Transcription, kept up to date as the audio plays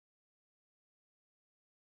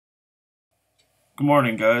Good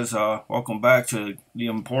morning, guys. Welcome back to the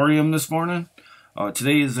Emporium this morning.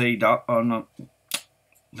 Today is not a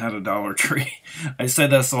Dollar Tree. I say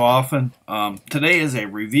that so often. Today is a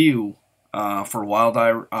review for Wild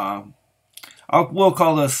Eye. We'll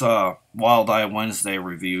call this Wild Eye Wednesday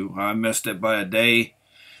review. I missed it by a day.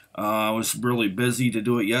 I was really busy to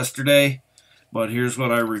do it yesterday, but here's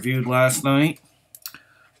what I reviewed last night.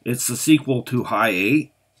 It's the sequel to High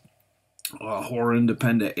 8. Horror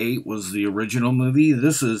Independent 8 was the original movie.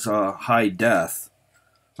 This is High Death.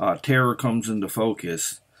 Terror Comes into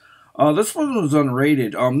Focus. This one was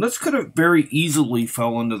unrated. This could have very easily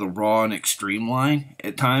fell into the raw and extreme line.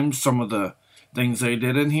 At times, some of the things they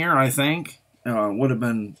did in here, I think, would have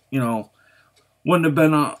been, wouldn't have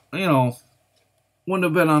been, wouldn't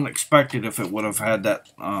have been unexpected if it would have had that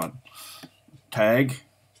tag.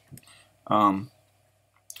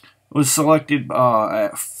 It was selected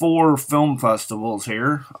at 4 film festivals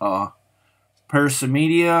here.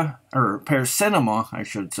 Paracinema, I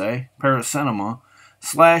should say. Paracinema.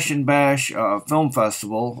 Slash and Bash Film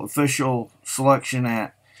Festival. Official selection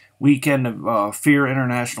at Weekend of Fear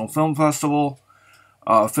International Film Festival.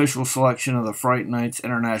 Official selection of the Fright Nights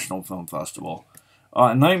International Film Festival.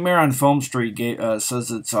 Nightmare on Film Street says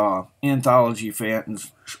it's anthology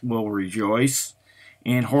fans will rejoice.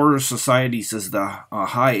 And Horror Society says the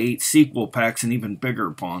High 8 sequel packs an even bigger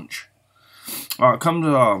punch.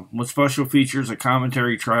 Comes with special features, a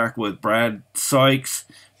commentary track with Brad Sykes,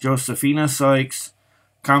 Josephina Sykes,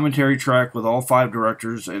 commentary track with all 5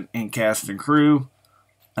 directors and cast and crew,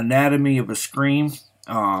 Anatomy of a Scream,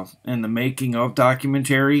 and the making of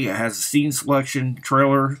documentary. It has a scene selection,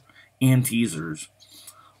 trailer, and teasers.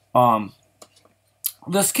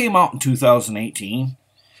 This came out in 2018.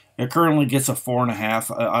 It currently gets a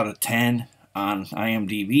 4.5 out of 10 on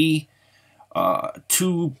IMDb,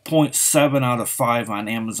 2.7 out of 5 on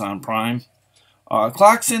Amazon Prime.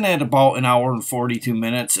 Clocks in at about an hour and 42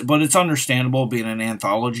 minutes, but it's understandable being an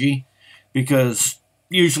anthology because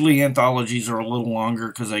usually anthologies are a little longer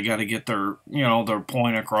because they got to get their, their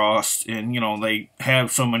point across, and, they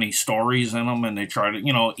have so many stories in them and they try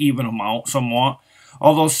to, even them out somewhat.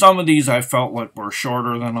 Although some of these I felt like were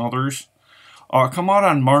shorter than others. Come out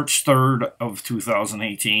on March 3rd of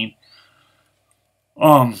 2018.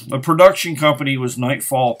 The production company was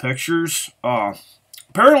Nightfall Pictures.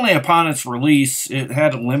 Apparently upon its release, it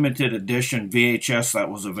had a limited edition VHS that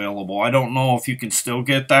was available. I don't know if you can still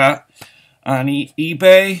get that on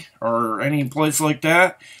eBay or any place like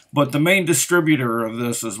that, but the main distributor of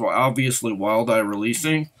this is obviously Wild Eye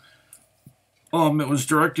Releasing. It was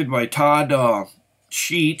directed by Todd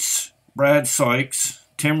Sheets, Brad Sykes,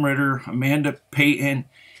 Tim Ritter, Amanda Payton,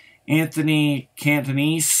 Anthony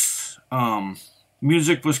Catanese.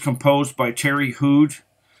 Music was composed by Terry Hood,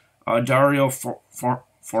 Dario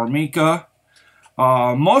Formica.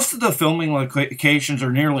 Most of the filming locations,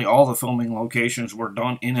 or nearly all the filming locations, were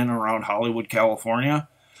done in and around Hollywood, California.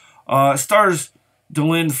 It stars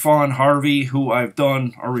Delynn Fawn Harvey, who I've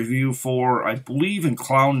done a review for, I believe, in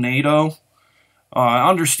Clown NATO.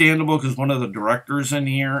 Understandable because one of the directors in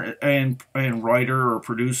here and writer or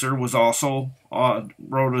producer was also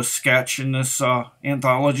wrote a sketch in this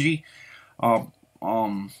anthology. Fabiana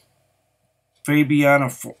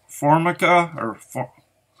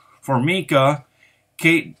Formica,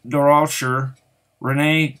 Kate Dorosher,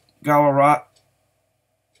 Renee Galarza,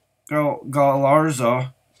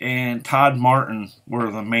 and Todd Martin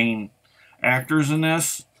were the main actors in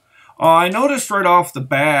this. I noticed right off the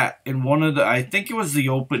bat in one of the, I think it was the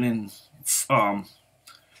opening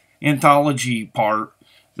anthology part,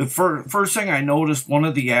 the first thing I noticed, one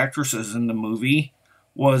of the actresses in the movie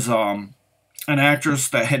was an actress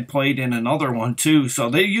that had played in another one too. So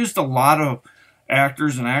they used a lot of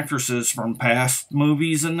actors and actresses from past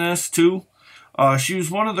movies in this too. She was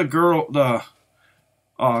one of the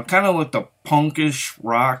kind of like the punkish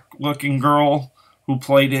rock looking girl who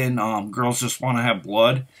played in Girls Just Want to Have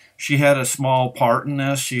Blood. She had a small part in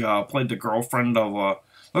this. She played the girlfriend of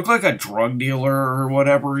looked like a drug dealer or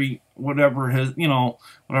whatever he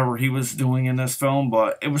was doing in this film.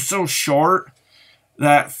 But it was so short,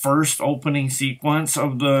 that first opening sequence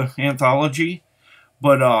of the anthology.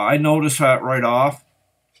 But I noticed that right off.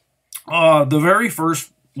 The very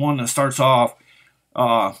first one that starts off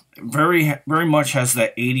very much has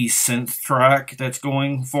that 80s synth track that's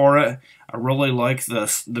going for it. I really like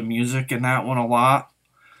the music in that one a lot.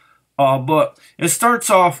 But it starts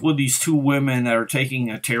off with these 2 women that are taking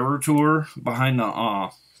a terror tour behind the,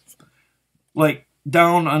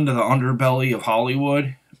 down under the underbelly of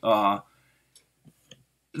Hollywood.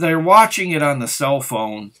 They're watching it on the cell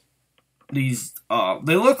phone. These,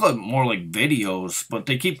 they look like more like videos, but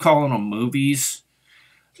they keep calling them movies.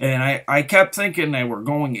 And I kept thinking they were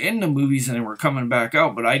going into movies and they were coming back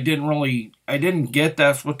out, but I didn't get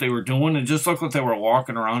that's what they were doing. It just looked like they were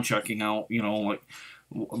walking around checking out, you know, like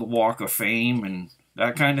the Walk of Fame and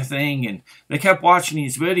that kind of thing. And they kept watching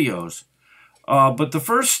these videos. But the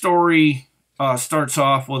first story starts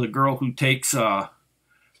off with a girl who takes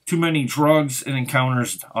too many drugs and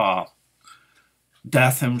encounters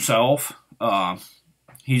death himself.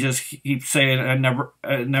 He just keeps saying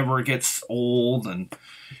it never gets old,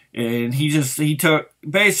 and he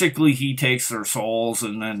takes their souls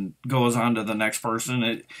and then goes on to the next person.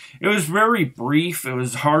 It was very brief. It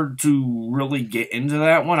was hard to really get into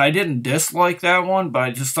that one. I didn't dislike that one, but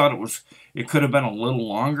I just thought it could have been a little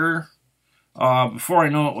longer before I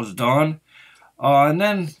know it was done. And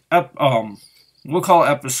then we'll call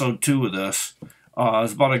episode 2 of this.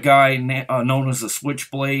 It's about a guy known as the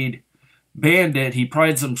Switchblade Bandit. He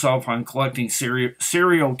prides himself on collecting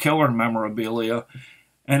serial killer memorabilia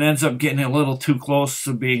and ends up getting a little too close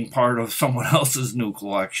to being part of someone else's new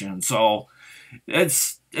collection. So that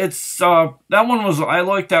one was, I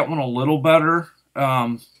liked that one a little better.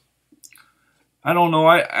 I don't know.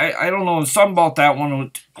 I don't know. Something about that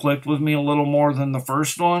one clicked with me a little more than the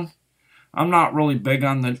first one. I'm not really big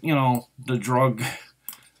on the drug.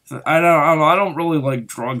 I don't really like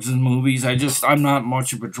drugs in movies. I'm not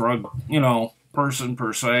much of a drug, person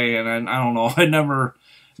per se, and I don't know. I never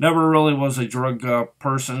really was a drug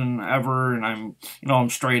person ever, and I'm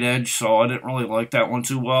straight edge, so I didn't really like that one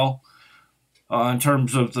too well. In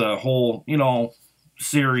terms of the whole,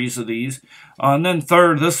 series of these. And then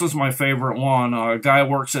third, this was my favorite one. A guy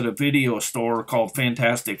works at a video store called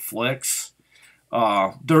Fantastic Flicks.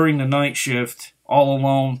 During the night shift, all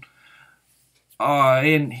alone.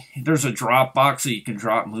 And there's a drop box that you can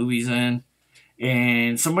drop movies in.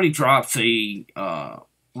 And somebody drops a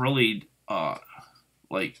really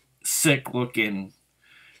like sick looking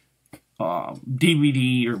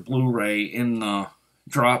DVD or Blu-ray in the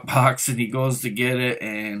drop box, and he goes to get it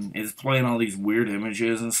and is playing all these weird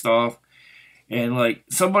images and stuff. And like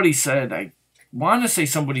somebody said, I want to say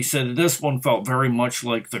somebody said that this one felt very much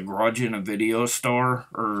like The Grudge in a video store,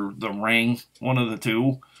 or The Ring, one of the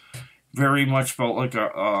two. Very much felt like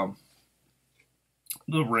The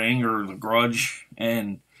Ring or The Grudge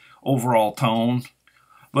and overall tone.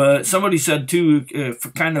 But somebody said too, it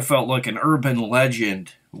kind of felt like an urban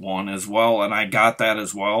legend one as well, and I got that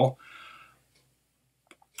as well.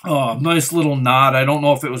 Nice little nod. I don't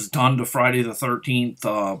know if it was done to Friday the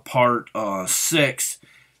 13th, part 6,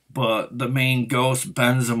 but the main ghost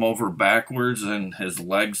bends him over backwards and his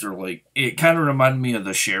legs are like, it kind of reminded me of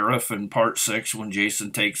the sheriff in part 6 when Jason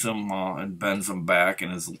takes him and bends him back,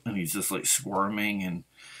 and he's just like squirming and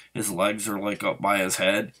his legs are like up by his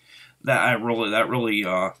head. That really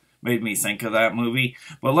made me think of that movie.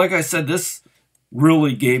 But like I said, this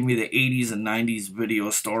really gave me the 80s and 90s video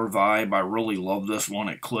store vibe. I really love this one.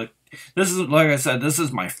 It clicked. This is, like I said, this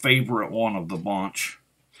is my favorite one of the bunch.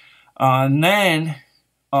 And then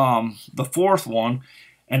the fourth one,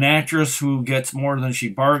 an actress who gets more than she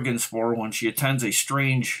bargains for when she attends a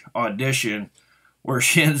strange audition where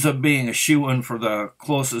she ends up being a shoo-in for the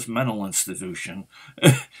closest mental institution.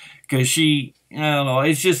 Because I don't know,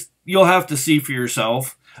 it's just, you'll have to see for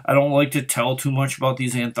yourself. I don't like to tell too much about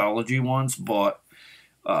these anthology ones, but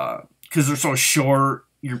because they're so short,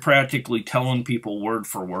 you're practically telling people word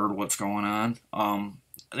for word what's going on.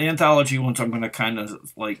 The anthology ones I'm going to kind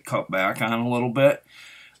of like cut back on a little bit.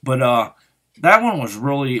 But that one was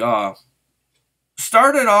really,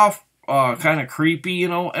 started off kind of creepy,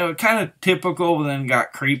 kind of typical, but then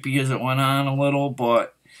got creepy as it went on a little.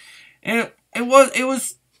 But it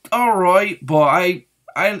was all right. But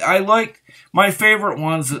I like, my favorite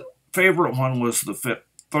one was the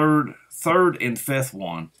third and fifth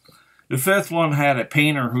one. The fifth one had a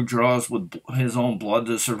painter who draws with his own blood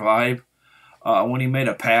to survive. When he made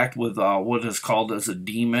a pact with what is called as a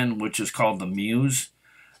demon, which is called the Muse.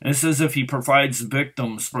 And it says if he provides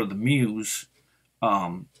victims for the Muse,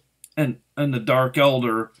 and the Dark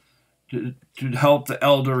Elder, to help the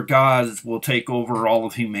Elder gods will take over all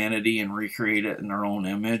of humanity and recreate it in their own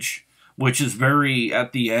image. Which is very,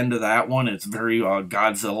 at the end of that one, it's very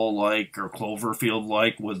Godzilla-like or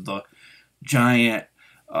Cloverfield-like with the giant,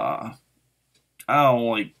 I don't know,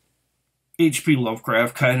 like H.P.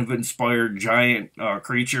 Lovecraft kind of inspired giant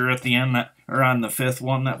creature at the end, or on the fifth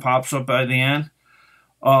one that pops up by the end.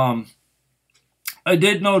 I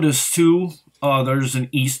did notice too, there's an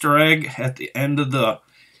Easter egg at the end of the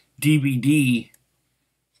DVD,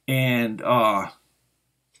 and it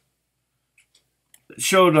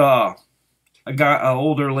showed an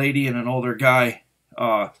older lady and an older guy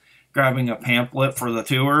grabbing a pamphlet for the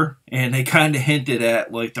tour, and they kind of hinted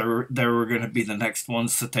at like they were going to be the next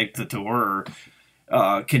ones to take the tour,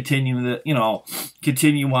 or continue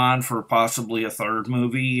on for possibly a third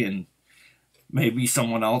movie, and maybe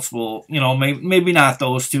someone else will, maybe not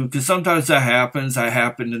those two, because sometimes that happens. That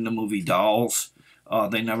happened in the movie Dolls.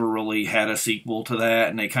 They never really had a sequel to that,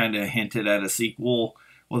 and they kind of hinted at a sequel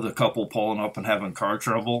with a couple pulling up and having car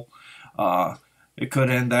trouble. It could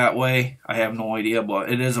end that way. I have no idea,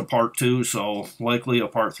 but it is a part 2, so likely a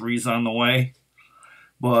part 3 is on the way.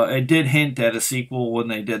 But it did hint at a sequel when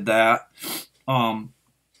they did that.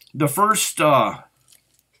 The first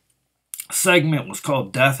segment was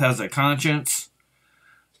called Death Has a Conscience.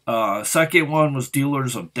 Second one was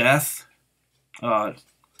Dealers of Death.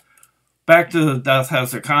 Back to Death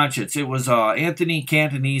Has a Conscience. It was Anthony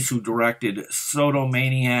Catanese who directed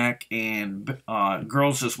Sodomaniac and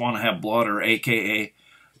Girls Just Want to Have Blood, or AKA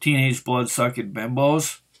Teenage Blood-Sucking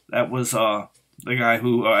Bimbos. That was the guy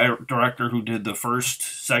who, director who did the first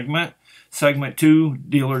segment. Segment 2,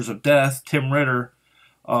 Dealers of Death, Tim Ritter,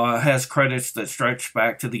 has credits that stretch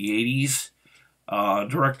back to the 80s.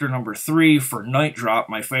 Director number 3 for Night Drop,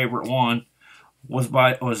 my favorite one,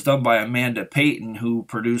 was done by Amanda Payton, who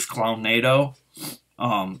produced Clownado.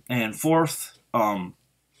 And fourth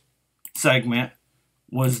segment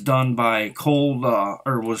was done by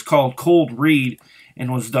was called Cold Read,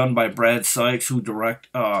 and was done by Brad Sykes, who directed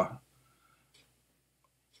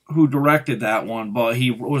that one, but he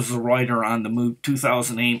was the writer on the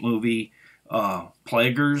 2008 movie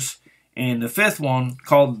Plaguers. And the fifth one,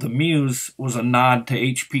 called The Muse, was a nod to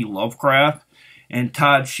H.P. Lovecraft. And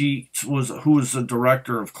Todd Sheets, who was the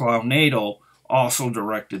director of Clownado, also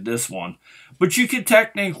directed this one. But you could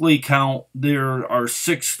technically count there are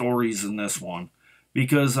 6 stories in this one,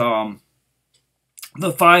 because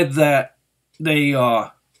the 5 that they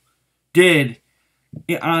did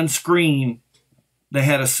on screen, they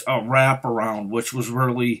had a wrap around, which was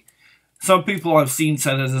really, some people I've seen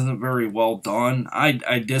said it isn't very well done.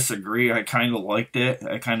 I disagree. I kind of liked it.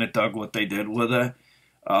 I kind of dug what they did with it.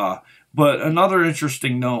 But another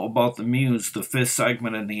interesting note about The Muse, the 5th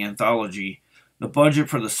segment in the anthology, the budget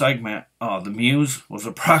for the segment, The Muse, was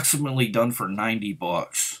approximately done for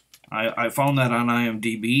 $90. I found that on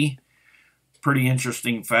IMDb. Pretty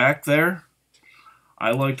interesting fact there.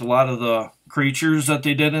 I liked a lot of the creatures that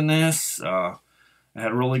they did in this. It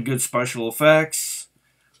had really good special effects.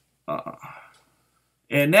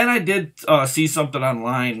 And then I did see something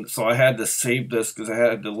online, so I had to save this because I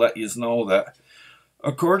had to let you know that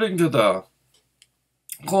according to the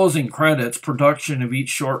closing credits, production of each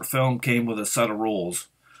short film came with a set of rules.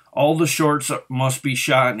 All the shorts must be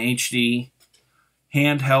shot in HD,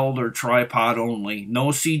 handheld or tripod only. No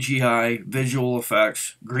CGI, visual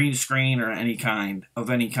effects, green screen, or any kind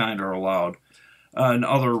are allowed. And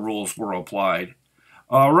other rules were applied.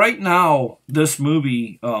 Right now, this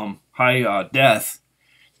movie, High Death,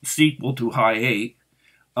 sequel to High 8,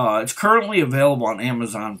 it's currently available on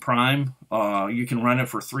Amazon Prime. You can rent it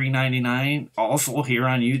for $3.99, also here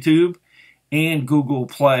on YouTube, and Google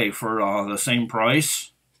Play for the same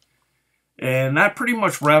price. And that pretty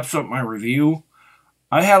much wraps up my review.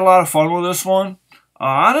 I had a lot of fun with this one.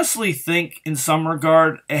 I honestly think, in some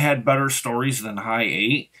regard, it had better stories than High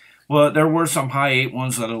 8. But there were some High 8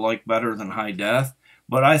 ones that I liked better than High Death.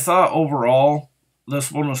 But I thought, overall,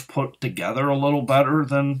 this one was put together a little better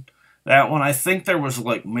than that one. I think there was,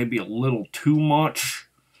 like, maybe a little too much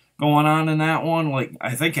going on in that one. Like,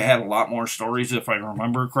 I think it had a lot more stories, if I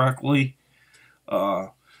remember correctly.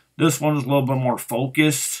 This one is a little bit more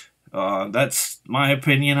focused. That's my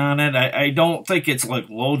opinion on it. I don't think it's like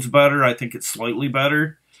loads better. I think it's slightly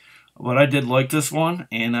better. But I did like this one,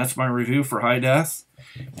 and that's my review for High Death.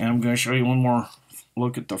 And I'm going to show you one more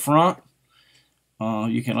look at the front.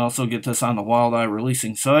 You can also get this on the Wild Eye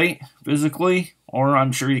releasing site physically, or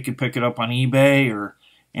I'm sure you can pick it up on eBay or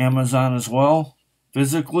Amazon as well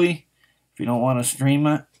physically if you don't want to stream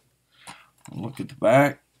it. Look at the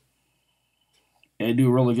back. They do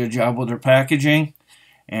a really good job with their packaging.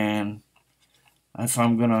 And that's how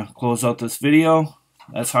I'm going to close out this video.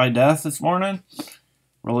 That's High Death this morning.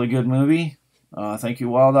 Really good movie. Thank you,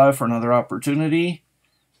 Wild Eye, for another opportunity.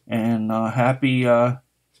 And happy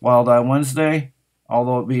Wild Eye Wednesday.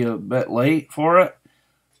 Although it be a bit late for it.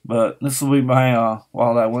 But this will be my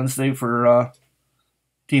Wild Eye Wednesday for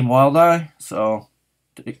Team Wild Eye. So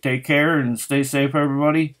take care and stay safe,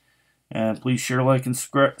 everybody. And please share, like, and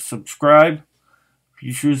subscribe if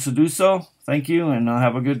you choose to do so. Thank you, and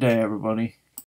have a good day, everybody.